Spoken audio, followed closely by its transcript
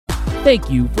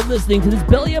Thank you for listening to this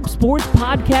Belly Up Sports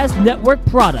Podcast Network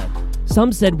product.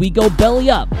 Some said we go belly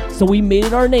up, so we made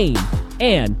it our name,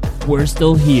 and we're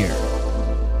still here.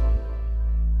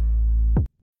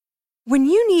 When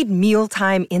you need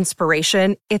mealtime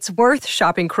inspiration, it's worth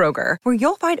shopping Kroger, where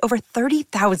you'll find over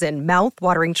 30,000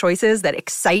 mouth-watering choices that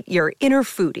excite your inner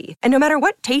foodie. And no matter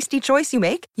what tasty choice you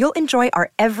make, you'll enjoy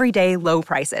our everyday low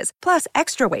prices, plus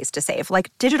extra ways to save,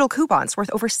 like digital coupons worth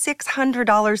over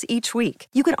 $600 each week.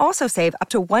 You can also save up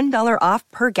to $1 off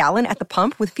per gallon at the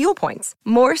pump with fuel points.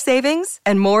 More savings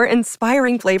and more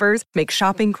inspiring flavors make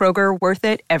shopping Kroger worth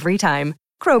it every time.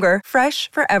 Kroger,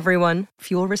 fresh for everyone.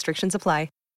 Fuel restrictions apply.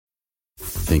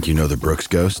 Think you know the Brooks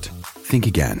Ghost? Think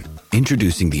again.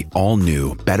 Introducing the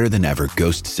all-new, better-than-ever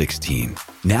Ghost 16.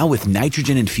 Now with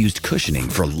nitrogen-infused cushioning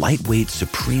for lightweight,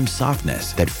 supreme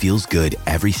softness that feels good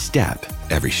every step,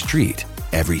 every street,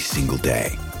 every single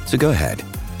day. So go ahead,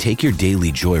 take your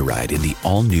daily joyride in the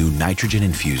all-new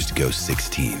nitrogen-infused Ghost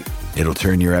 16. It'll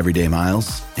turn your everyday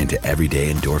miles into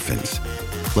everyday endorphins.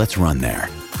 Let's run there.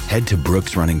 Head to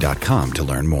brooksrunning.com to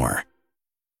learn more.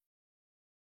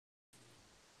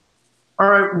 All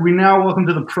right, we now welcome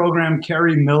to the program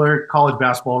Kerry Miller, college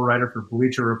basketball writer for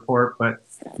Bleacher Report, but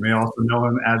you may also know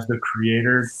him as the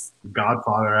creator, the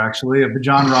godfather actually, of the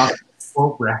John Ross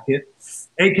quote bracket,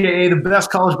 a.k.a. the best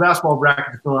college basketball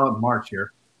bracket to fill out in March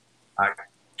here.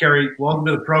 Kerry, welcome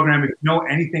to the program. If you know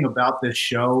anything about this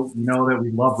show, you know that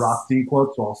we love Rothstein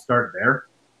quotes, so I'll start there.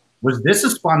 Was this a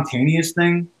spontaneous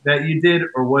thing that you did,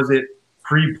 or was it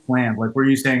pre-planned? Like, were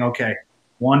you saying, okay,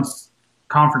 once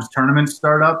conference tournaments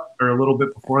start up, or a little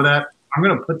bit before that, I'm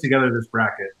going to put together this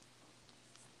bracket?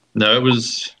 No, it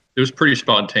was pretty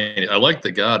spontaneous. I like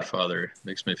the Godfather. It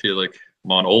makes me feel like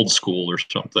I'm on old school or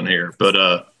something here. But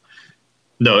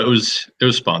no, it was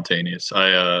spontaneous.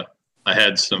 I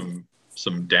had some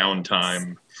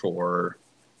downtime for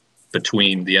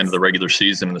between the end of the regular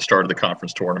season and the start of the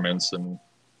conference tournaments, and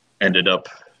ended up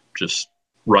just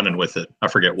running with it. I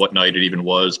forget what night it even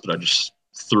was, but I just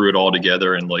threw it all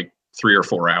together in like 3 or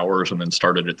 4 hours and then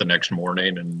started it the next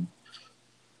morning, and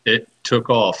it took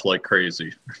off like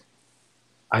crazy.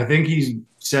 I think he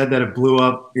said that it blew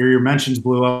up, or your mentions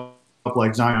blew up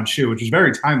like Zion's shoe, which is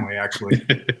very timely, actually.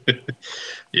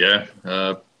 Yeah,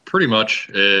 pretty much.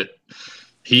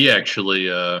 He actually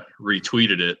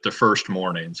retweeted it the first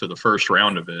morning, so the first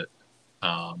round of it.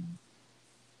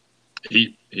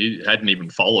 He hadn't even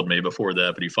followed me before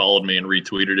that, but he followed me and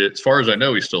retweeted it. As far as I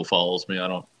know, he still follows me. I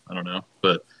don't know,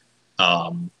 but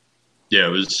yeah, it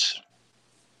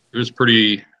was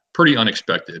pretty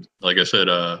unexpected. Like I said,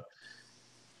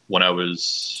 when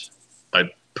I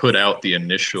put out the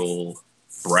initial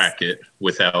bracket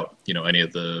without, any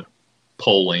of the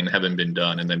polling having been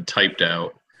done, and then typed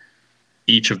out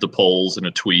each of the polls in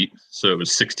a tweet. So it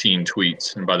was 16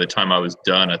 tweets. And by the time I was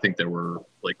done, I think there were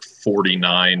like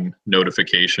 49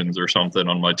 notifications or something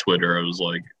on my Twitter. I was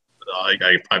like,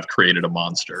 I've created a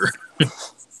monster.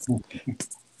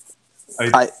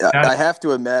 I have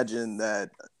to imagine that,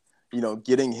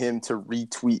 getting him to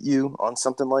retweet you on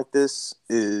something like this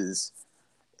is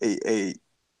a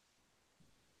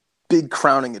big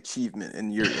crowning achievement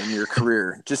in your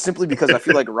career. Just simply because I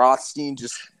feel like Rothstein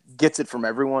just gets it from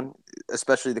everyone,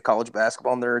 especially the college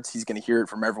basketball nerds. He's going to hear it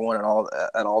from everyone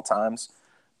at all times.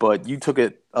 But you took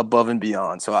it above and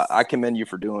beyond, so I commend you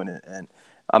for doing it, and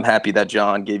I'm happy that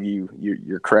John gave you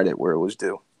your credit where it was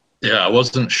due. Yeah, I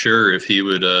wasn't sure if he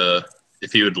would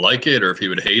like it or if he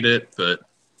would hate it, but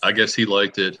I guess he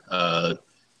liked it.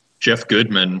 Jeff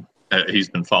Goodman, he's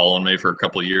been following me for a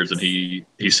couple of years, and he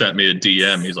sent me a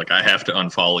DM. He's like, I have to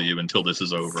unfollow you until this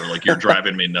is over. Like, you're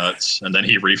driving me nuts. And then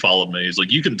he refollowed me. He's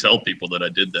like, you can tell people that I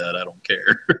did that. I don't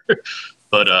care.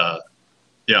 But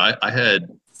yeah,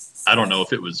 I don't know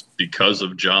if it was because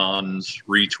of John's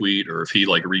retweet or if he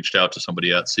reached out to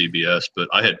somebody at CBS, but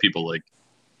I had people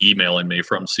emailing me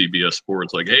from CBS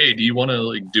Sports like, hey, do you want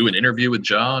to do an interview with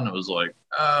John? I was like,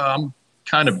 I'm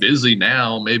kind of busy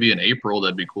now. Maybe in April,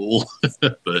 that'd be cool.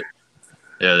 But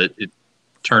yeah, it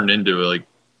turned into a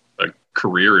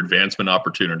career advancement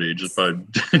opportunity just by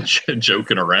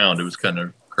joking around. It was kind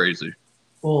of crazy.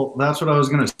 Well, that's what I was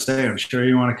going to say. I'm sure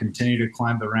you want to continue to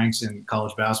climb the ranks in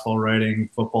college basketball writing,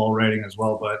 football writing as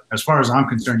well. But as far as I'm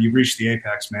concerned, you've reached the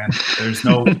apex, man. There's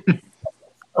no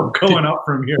going up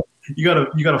from here. You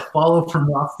gotta follow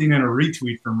from Rothstein and a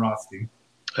retweet from Rothstein.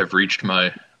 I've reached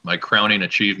my crowning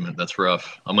achievement. That's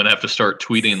rough. I'm gonna have to start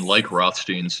tweeting like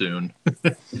Rothstein soon.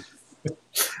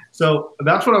 So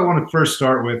that's what I want to first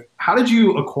start with. How did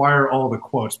you acquire all the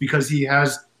quotes? Because he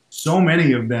has so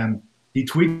many of them. He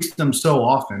tweets them so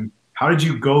often. How did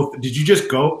you go? Did you just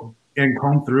go and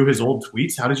comb through his old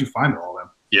tweets? How did you find all of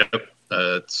them? Yep,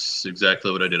 that's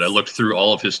exactly what I did. I looked through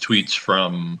all of his tweets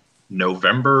from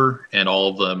November and all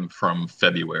of them from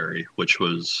February, which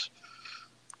was,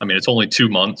 I mean, it's only 2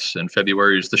 months, and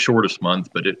February is the shortest month,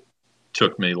 but it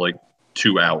took me like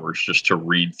 2 hours just to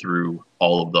read through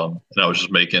all of them. And I was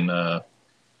just making a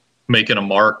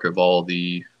mark of all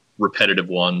the repetitive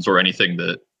ones, or anything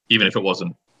that, even if it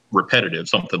wasn't repetitive,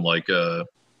 something like the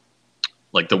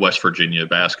West Virginia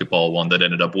basketball one that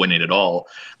ended up winning it all.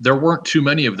 There weren't too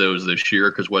many of those this year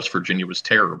because West Virginia was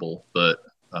terrible, but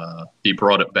he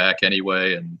brought it back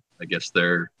anyway, and I guess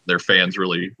their fans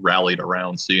really rallied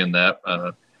around seeing that.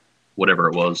 Whatever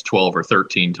it was, 12 or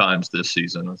 13 times this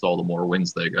season, with all the more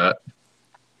wins they got.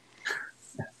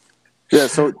 Yeah,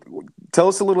 so tell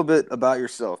us a little bit about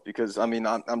yourself, because I mean,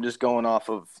 I'm just going off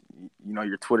of, you know,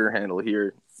 your Twitter handle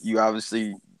here.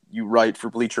 You write for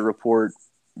Bleacher Report.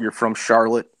 You're from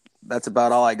Charlotte. That's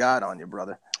about all I got on you,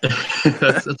 brother.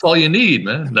 that's all you need,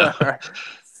 man.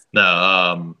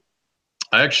 No,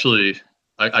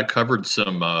 I covered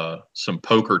some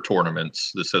poker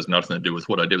tournaments. This has nothing to do with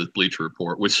what I did with Bleacher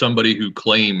Report, with somebody who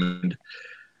claimed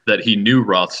that he knew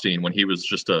Rothstein when he was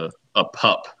just a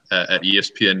pup at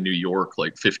ESPN New York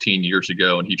like 15 years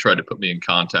ago, and he tried to put me in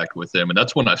contact with him. And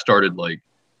that's when I started, like,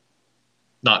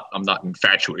 I'm not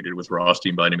infatuated with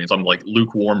Rothstein by any means. I'm like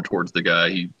lukewarm towards the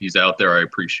guy. He's out there. I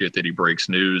appreciate that he breaks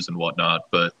news and whatnot,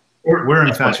 but we're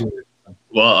infatuated.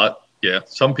 Well, yeah,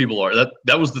 some people are.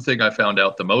 That was the thing I found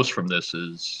out the most from this,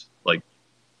 is like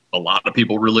a lot of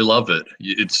people really love it.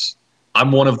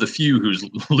 I'm one of the few who's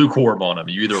lukewarm on him.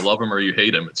 You either love him or you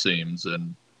hate him, it seems.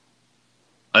 And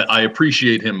I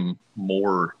appreciate him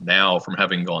more now from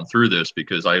having gone through this,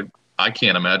 because I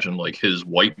can't imagine like his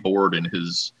whiteboard and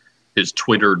his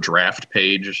Twitter draft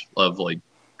page of like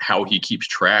how he keeps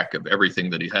track of everything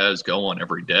that he has going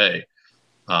every day.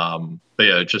 But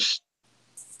yeah, it just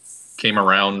came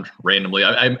around randomly.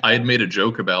 I had made a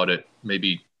joke about it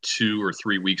maybe 2 or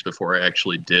 3 weeks before I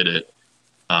actually did it.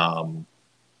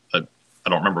 I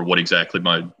don't remember what exactly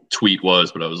my tweet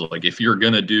was, but I was like, if you're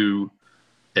going to do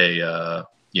a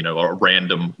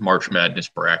random March Madness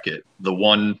bracket, the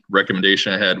one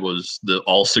recommendation I had was the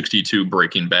all 62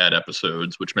 Breaking Bad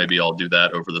episodes, which maybe I'll do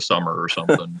that over the summer or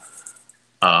something.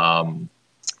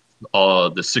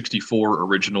 The 64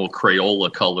 original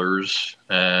Crayola colors,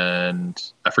 and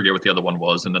I forget what the other one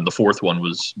was. And then the fourth one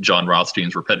was John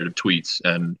Rothstein's repetitive tweets.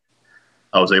 And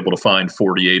I was able to find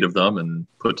 48 of them and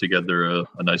put together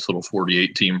a nice little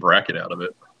 48 team bracket out of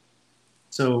it.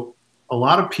 So a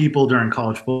lot of people during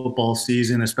college football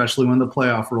season, especially when the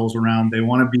playoff rolls around, they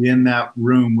want to be in that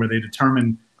room where they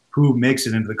determine who makes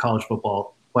it into the college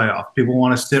football playoff. People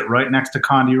want to sit right next to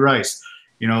Condi Rice.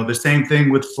 You know, the same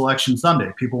thing with Selection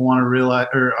Sunday. People want to realize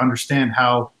or understand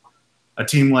how a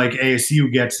team like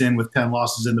ASU gets in with 10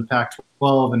 losses in the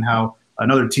Pac-12 and how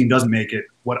another team doesn't make it.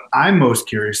 What I'm most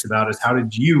curious about is, how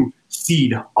did you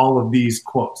seed all of these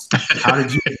quotes? How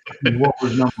did you – what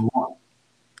was number one?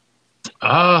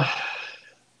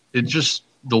 It just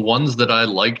the ones that I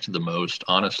liked the most,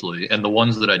 honestly, and the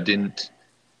ones that I didn't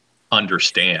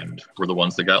understand were the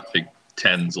ones that got like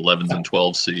 10s, 11s, and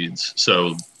 12 seeds.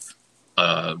 So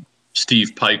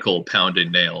Steve Peichel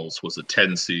pounding nails was a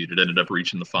 10 seed. It ended up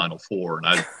reaching the Final Four,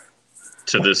 and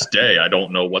to this day, I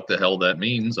don't know what the hell that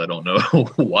means. I don't know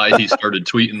why he started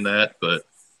tweeting that, but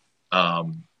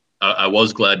I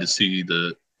was glad to see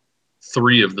the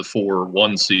 3 of the 4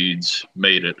 1 seeds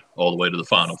made it all the way to the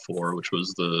Final Four, which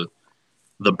was the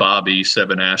Bobby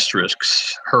 7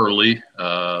 asterisks Hurley,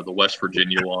 the West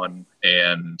Virginia one,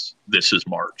 and This Is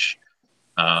March.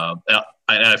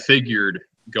 I figured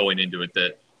going into it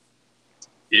that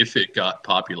if it got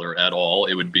popular at all,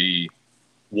 it would be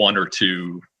 1 or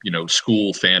 2,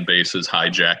 school fan bases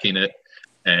hijacking it.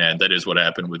 And that is what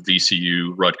happened with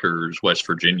VCU, Rutgers, West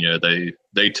Virginia.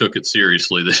 They took it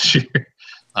seriously this year.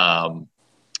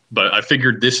 But I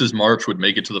figured This Is March would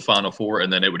make it to the Final Four,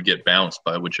 and then it would get bounced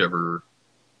by whichever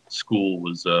school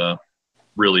was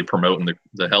really promoting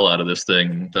the hell out of this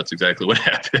thing. That's exactly what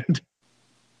happened.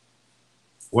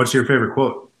 What's your favorite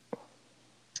quote?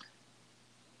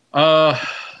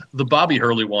 The Bobby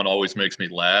Hurley one always makes me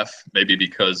laugh, maybe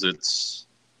because it's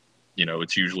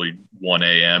usually 1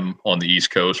 a.m. on the East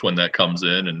Coast when that comes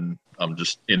in, and I'm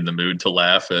just in the mood to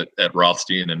laugh at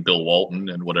Rothstein and Bill Walton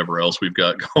and whatever else we've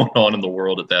got going on in the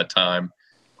world at that time.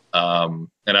 And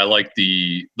I like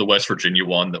the West Virginia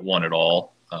one that won it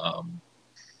all. I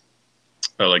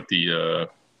like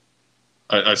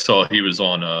I saw he was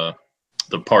on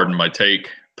the Pardon My Take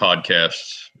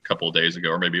podcast a couple of days ago,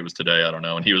 or maybe it was today, I don't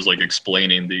know. And he was like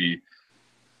explaining the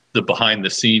behind the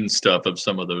scenes stuff of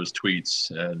some of those tweets.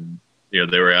 And,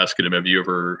 they were asking him, have you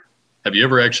ever have you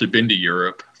ever actually been to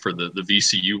Europe for the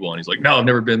VCU one? He's like, no, I've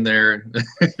never been there.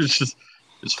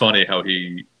 It's funny how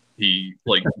he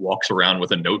like walks around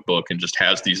with a notebook and just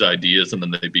has these ideas, and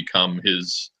then they become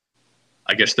his,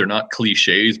 I guess they're not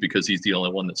cliches because he's the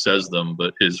only one that says them,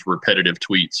 but his repetitive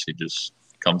tweets. He just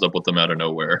comes up with them out of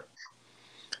nowhere.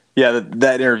 Yeah,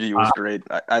 that interview was great.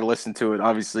 I listened to it.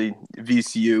 Obviously,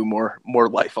 VCU, more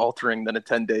life-altering than a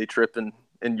 10-day trip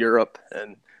in Europe,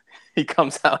 and he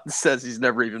comes out and says he's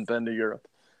never even been to Europe.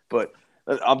 But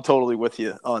I'm totally with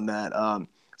you on that.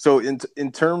 So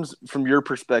in terms, from your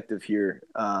perspective here,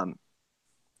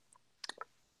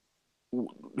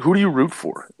 who do you root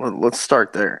for? Well, let's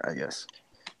start there, I guess.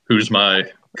 Who's my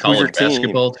college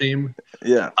basketball team?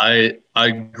 Yeah. I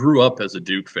grew up as a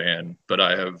Duke fan, but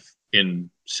I have, in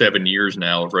 7 years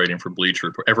now of writing for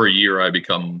Bleacher, every year I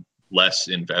become less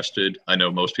invested. I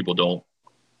know most people don't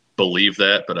believe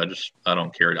that, but I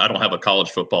don't care. I don't have a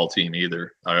college football team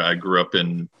either. I grew up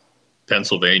in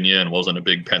Pennsylvania and wasn't a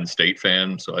big Penn State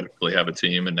fan, so I didn't really have a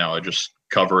team, and now I just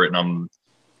cover it, and I'm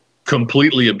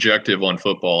completely objective on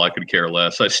football. I could care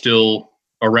less. I still,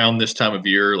 around this time of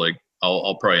year, like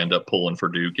I'll probably end up pulling for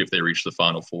Duke if they reach the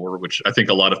Final Four, which I think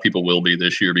a lot of people will be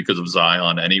this year because of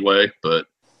Zion anyway, but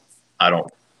I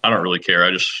don't really care.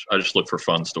 I just look for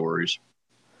fun stories.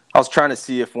 I was trying to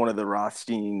see if one of the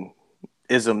Rothstein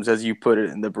isms, as you put it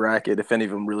in the bracket, if any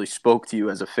of them really spoke to you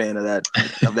as a fan of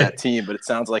that team, but it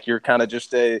sounds like you're kind of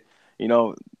just a,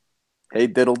 hey,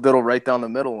 diddle right down the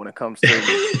middle when it comes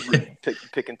to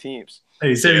picking teams. Hey,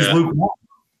 he said he's lukewarm.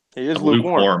 He is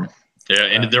lukewarm. Yeah,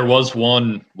 and there was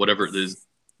one, whatever it is,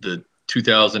 the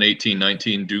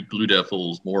 2018-19 Duke Blue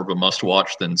Devils, more of a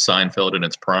must-watch than Seinfeld in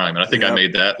its prime. And I think I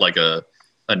made that like a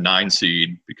 9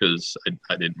 seed because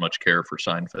I didn't much care for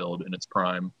Seinfeld in its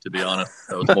prime, to be honest.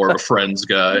 I was more of a Friends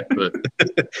guy. But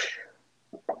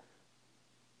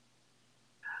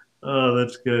oh,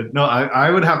 that's good. No, I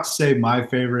would have to say my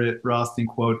favorite Rothstein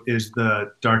quote is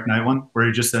the Dark Knight one, where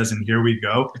he just says, "And here we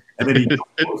go," and then he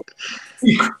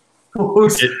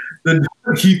quotes the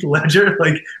Heath Ledger,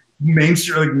 like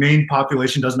main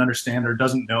population doesn't understand or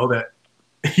doesn't know that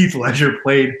Heath Ledger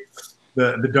played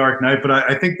the Dark Knight. But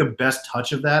I think the best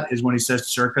touch of that is when he says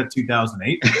circa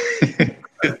 2008.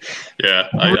 Yeah,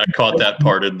 I caught that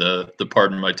part in the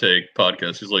Pardon My Take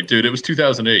podcast. He's like, dude, it was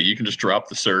 2008. You can just drop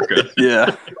the circa.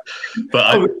 Yeah. But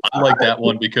I like that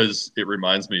one because it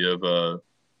reminds me of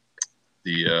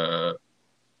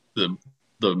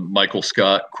the Michael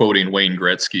Scott quoting Wayne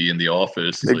Gretzky in The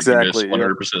Office. It's exactly. Like, you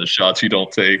miss 100% of the shots you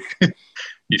don't take.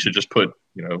 You should just put,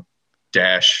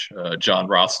 dash John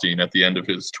Rothstein at the end of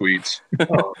his tweets.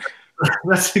 Oh,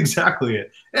 that's exactly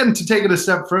it. And to take it a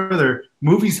step further,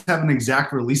 movies have an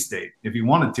exact release date. If you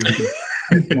wanted to,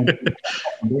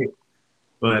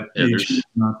 but yeah,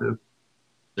 not to.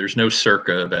 There's no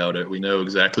circa about it. We know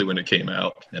exactly when it came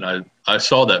out. And I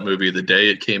saw that movie the day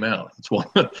it came out. It's one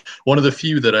of the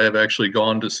few that I have actually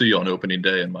gone to see on opening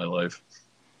day in my life.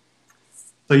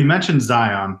 So you mentioned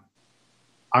Zion.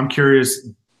 I'm curious,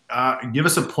 give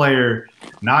us a player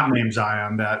not named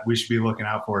Zion that we should be looking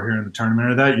out for here in the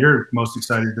tournament, or that you're most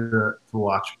excited to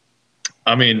watch.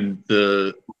 I mean,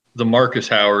 the Marcus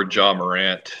Howard, Ja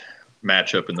Morant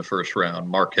matchup in the first round,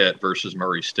 Marquette versus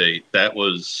Murray State. That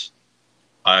was –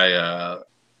 I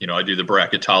do the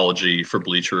bracketology for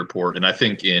Bleacher Report, and I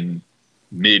think in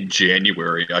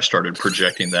mid-January I started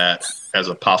projecting that as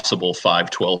a possible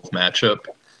 5-12 matchup,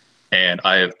 and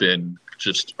I have been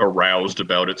just aroused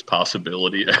about its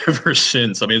possibility ever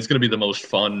since. I mean, it's going to be the most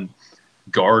fun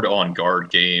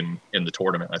guard-on-guard game in the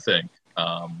tournament, I think.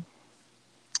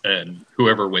 And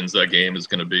whoever wins that game is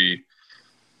going to be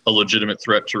a legitimate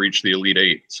threat to reach the Elite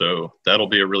Eight. So that'll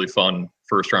be a really fun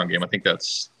first-round game. I think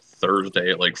that's Thursday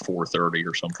at like 4:30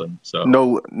 or something. So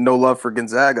no love for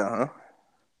Gonzaga, huh?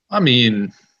 I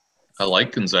mean, I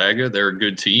like Gonzaga. They're a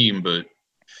good team, but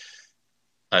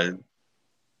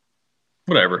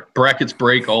whatever. Brackets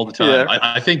break all the time. Yeah.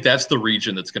 I think that's the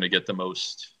region that's going to get the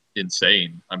most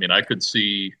insane. I mean, I could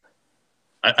see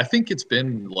 – I think it's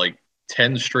been like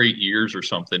 10 straight years or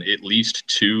something. At least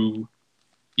two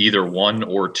either 1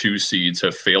 or 2 seeds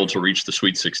have failed to reach the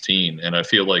Sweet 16. And I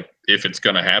feel like if it's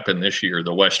going to happen this year,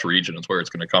 the West region is where it's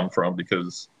going to come from,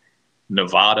 because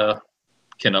Nevada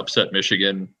can upset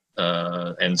Michigan,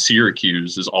 and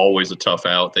Syracuse is always a tough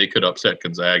out. They could upset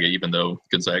Gonzaga, even though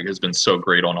Gonzaga has been so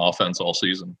great on offense all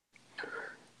season.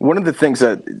 One of the things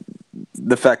that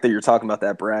the fact that you're talking about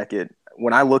that bracket,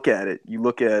 when I look at it, you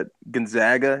look at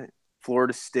Gonzaga,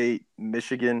 Florida State,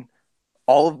 Michigan,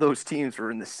 all of those teams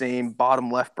were in the same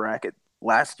bottom left bracket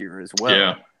last year as well.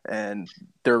 Yeah. And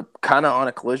they're kind of on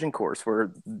a collision course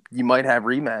where you might have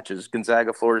rematches.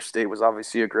 Gonzaga, Florida State was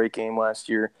obviously a great game last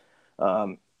year.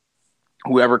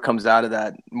 Whoever comes out of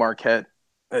that, Marquette,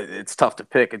 it's tough to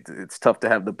pick. It's tough to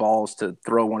have the balls to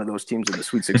throw one of those teams in the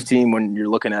Sweet 16 when you're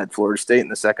looking at Florida State in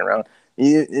the second round.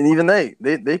 And even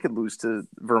they could lose to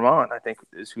Vermont, I think,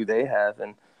 is who they have.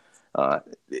 And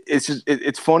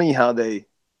it's funny how they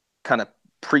kind of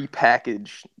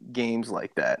pre-package games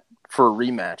like that for a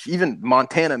rematch. Even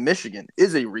Montana, Michigan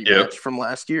is a rematch from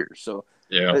last year. So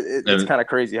it's kind of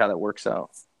crazy how that works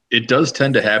out. It does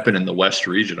tend to happen in the West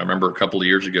region. I remember a couple of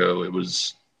years ago, it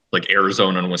was like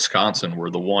Arizona and Wisconsin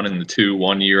were the 1 and the 2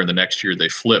 one year, and the next year they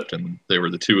flipped and they were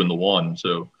the 2 and the 1.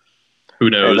 So who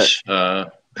knows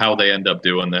how they end up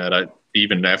doing that.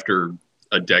 Even after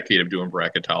a decade of doing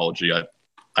bracketology,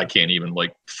 I can't even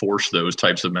like force those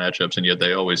types of matchups, and yet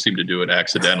they always seem to do it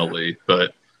accidentally.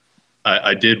 But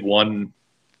I did one,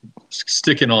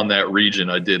 sticking on that region,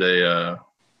 I did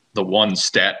the one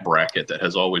stat bracket that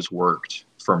has always worked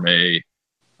for me,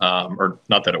 or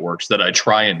not that it works, that I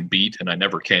try and beat and I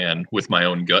never can with my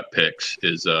own gut picks,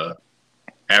 is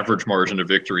average margin of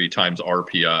victory times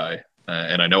RPI.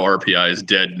 And I know RPI is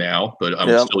dead now, but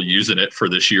I'm still using it for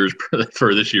this year's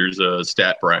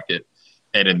stat bracket.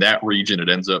 And in that region, it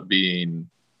ends up being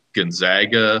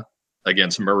Gonzaga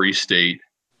against Murray State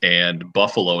and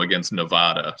Buffalo against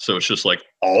Nevada. So it's just like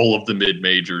all of the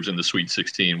mid-majors in the Sweet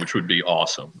 16, which would be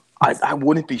awesome. I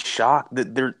wouldn't be shocked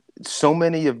that there so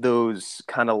many of those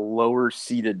kind of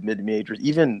lower-seeded mid-majors,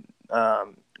 even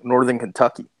Northern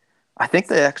Kentucky. I think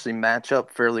they actually match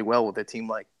up fairly well with a team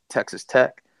like Texas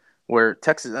Tech, where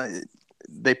Texas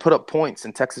they put up points,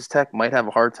 and Texas Tech might have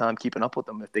a hard time keeping up with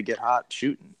them if they get hot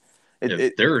shooting.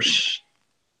 There's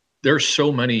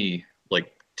so many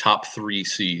like top 3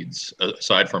 seeds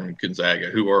aside from Gonzaga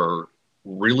who are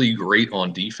really great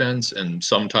on defense and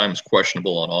sometimes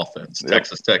questionable on offense. Yep.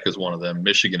 Texas Tech is one of them.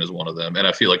 Michigan is one of them. And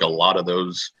I feel like a lot of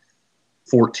those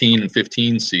 14 and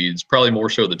 15 seeds, probably more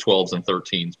so the 12s and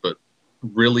 13s, but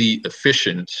really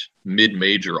efficient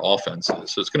mid-major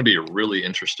offenses. So it's going to be a really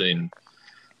interesting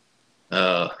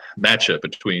matchup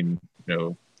between,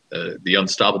 the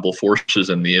unstoppable forces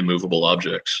and the immovable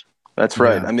objects. That's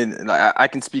right. Yeah. I mean, I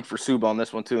can speak for Suba on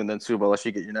this one too, and then Suba, I'll let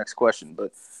you get your next question.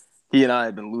 But he and I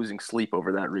have been losing sleep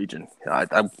over that region.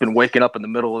 I've been waking up in the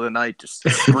middle of the night just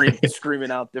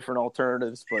screaming out different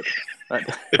alternatives. But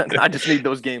I just need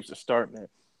those games to start, man.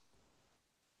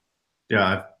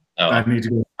 Yeah, I need to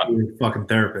go to a fucking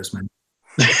therapist, man.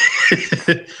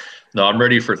 No, I'm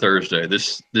ready for Thursday.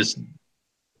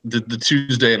 The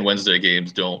Tuesday and Wednesday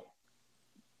games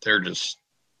they're just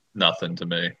nothing to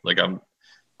me. Like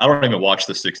I don't even watch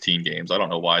the 16 games. I don't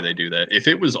know why they do that. If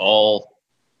it was all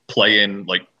playing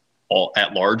like all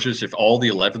at larges, if all the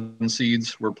 11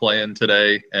 seeds were playing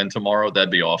today and tomorrow,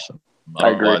 that'd be awesome. I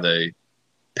don't know why they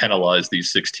penalize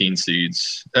these 16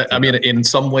 seeds. I mean, in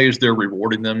some ways they're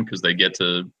rewarding them because they get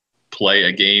to play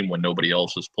a game when nobody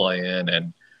else is playing,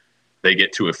 and they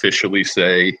get to officially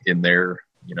say in their,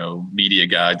 media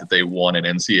guide that they won an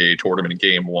NCAA tournament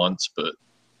game once, but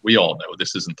we all know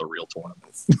this isn't the real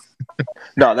tournament.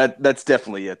 No, that's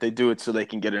definitely it. They do it so they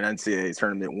can get an NCAA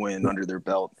tournament win under their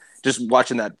belt. Just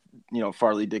watching that,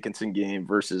 Farley Dickinson game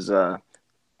versus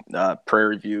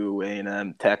Prairie View,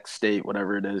 A&M, Tech State,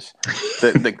 whatever it is.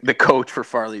 The coach for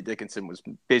Farley Dickinson was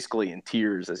basically in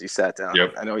tears as he sat down.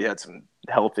 Yep. I know he had some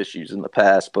health issues in the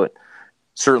past, but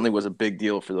certainly was a big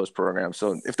deal for those programs.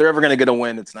 So if they're ever going to get a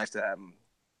win, it's nice to have them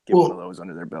get one of those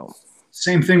under their belt.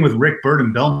 Same thing with Rick Byrd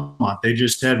and Belmont. They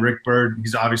just had Rick Byrd.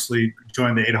 He's obviously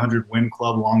joined the 800 win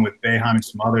club along with Boeheim and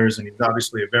some others, and he's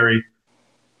obviously a very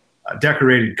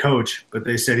decorated coach. But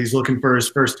they said he's looking for his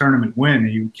first tournament win, and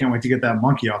he can't wait to get that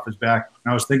monkey off his back.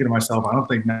 And I was thinking to myself, I don't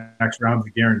think next round is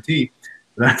a guarantee.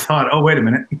 But I thought, oh, wait a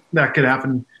minute, that could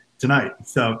happen tonight.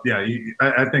 So, yeah,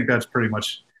 I think that's pretty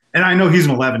much – and I know he's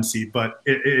an 11 seed, but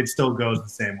it still goes the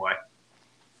same way.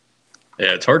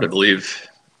 Yeah, it's hard to believe.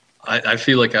 I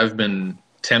feel like I've been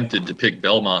tempted to pick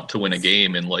Belmont to win a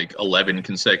game in like 11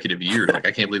 consecutive years. Like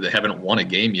I can't believe they haven't won a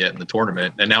game yet in the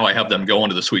tournament. And now I have them going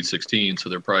to the Sweet 16, so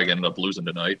they're probably going to end up losing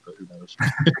tonight, but who knows?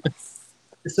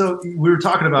 So we were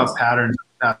talking about patterns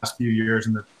the past few years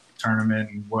in the tournament,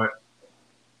 and what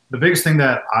the biggest thing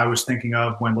that I was thinking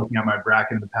of when looking at my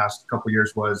bracket in the past couple of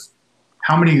years was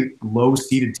how many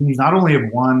low-seeded teams not only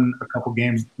have won a couple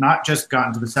games, not just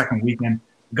gotten to the second weekend,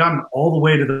 gotten all the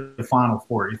way to the Final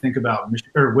Four. You think about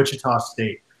Wichita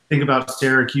State. Think about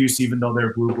Syracuse, even though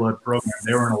they're a blue blood program.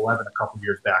 They were in 11 a couple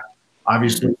years back.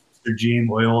 Obviously, Mr. Gene,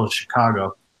 Loyola,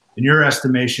 Chicago. In your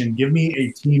estimation, give me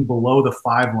a team below the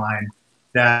 5 line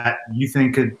that you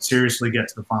think could seriously get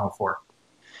to the Final Four.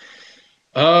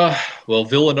 Well,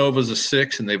 Villanova's a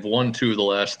 6, and they've won 2 of the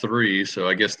last 3, so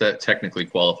I guess that technically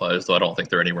qualifies, though I don't think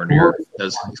they're anywhere near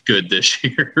as good this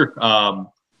year.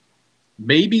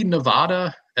 Maybe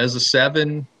Nevada as a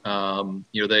 7.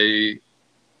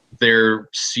 They're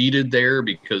seeded there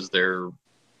because their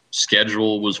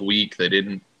schedule was weak. They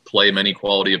didn't play many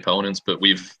quality opponents, but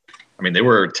they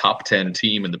were a top 10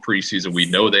 team in the preseason. We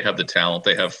know they have the talent.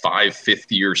 They have 5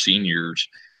 fifth-year seniors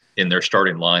in their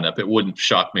starting lineup. It wouldn't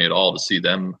shock me at all to see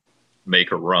them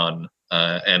make a run.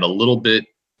 And a little bit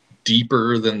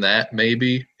deeper than that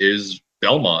maybe is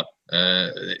Belmont.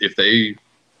 If they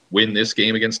win this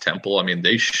game against Temple,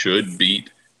 they should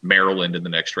beat Maryland in the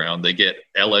next round. They get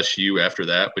LSU after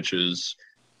that, which is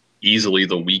easily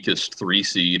the weakest 3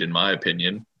 seed in my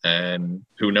opinion. And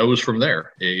who knows from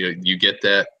there? You get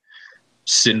that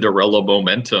Cinderella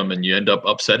momentum and you end up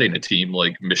upsetting a team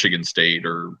like Michigan State,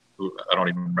 or I don't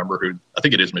even remember who. I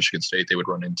think it is Michigan State they would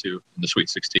run into in the Sweet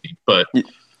 16. But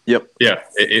yep, yeah,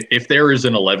 if there is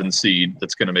an 11 seed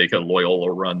that's going to make a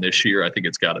Loyola run this year, I think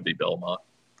it's got to be Belmont.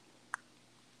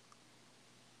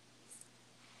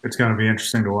 It's going to be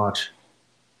interesting to watch.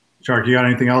 Shark, you got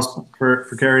anything else for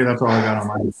Kerry? That's all I got on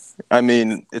mine.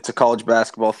 It's a college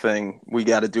basketball thing. We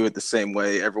got to do it the same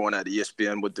way everyone at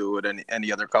ESPN would do it, and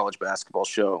any other college basketball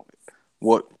show.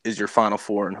 What is your Final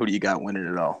Four, and who do you got winning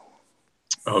it all?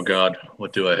 Oh, God,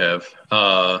 what do I have?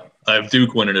 I have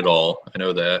Duke winning it all. I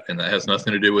know that, and that has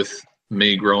nothing to do with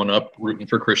me growing up rooting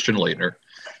for Christian Laettner.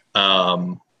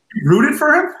 You rooted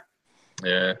for him?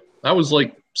 Yeah, I was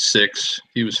like 6.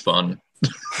 He was fun.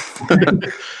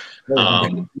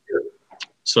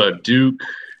 So I have Duke,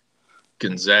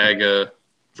 Gonzaga,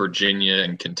 Virginia,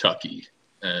 and Kentucky.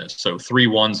 So 3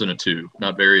 1s and a 2.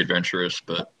 Not very adventurous,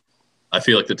 but I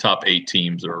feel like the top 8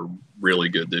 teams are really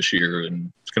good this year,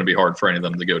 and it's going to be hard for any of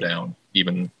them to go down,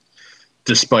 even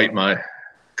despite my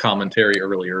commentary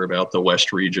earlier about the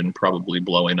West region probably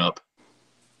blowing up.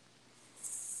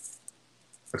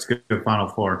 That's good. Final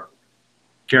Four.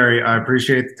 Kerry, I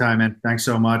appreciate the time, man. Thanks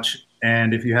so much.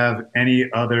 And if you have any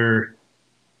other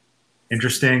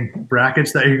interesting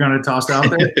brackets that you're going to toss out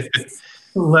there,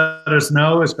 let us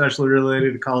know, especially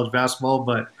related to college basketball.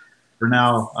 But for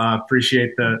now,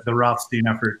 appreciate the Rothstein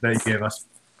effort that you gave us.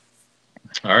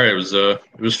 All right. It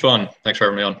was fun. Thanks for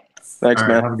having me on. Thanks,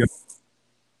 man. Have a good one.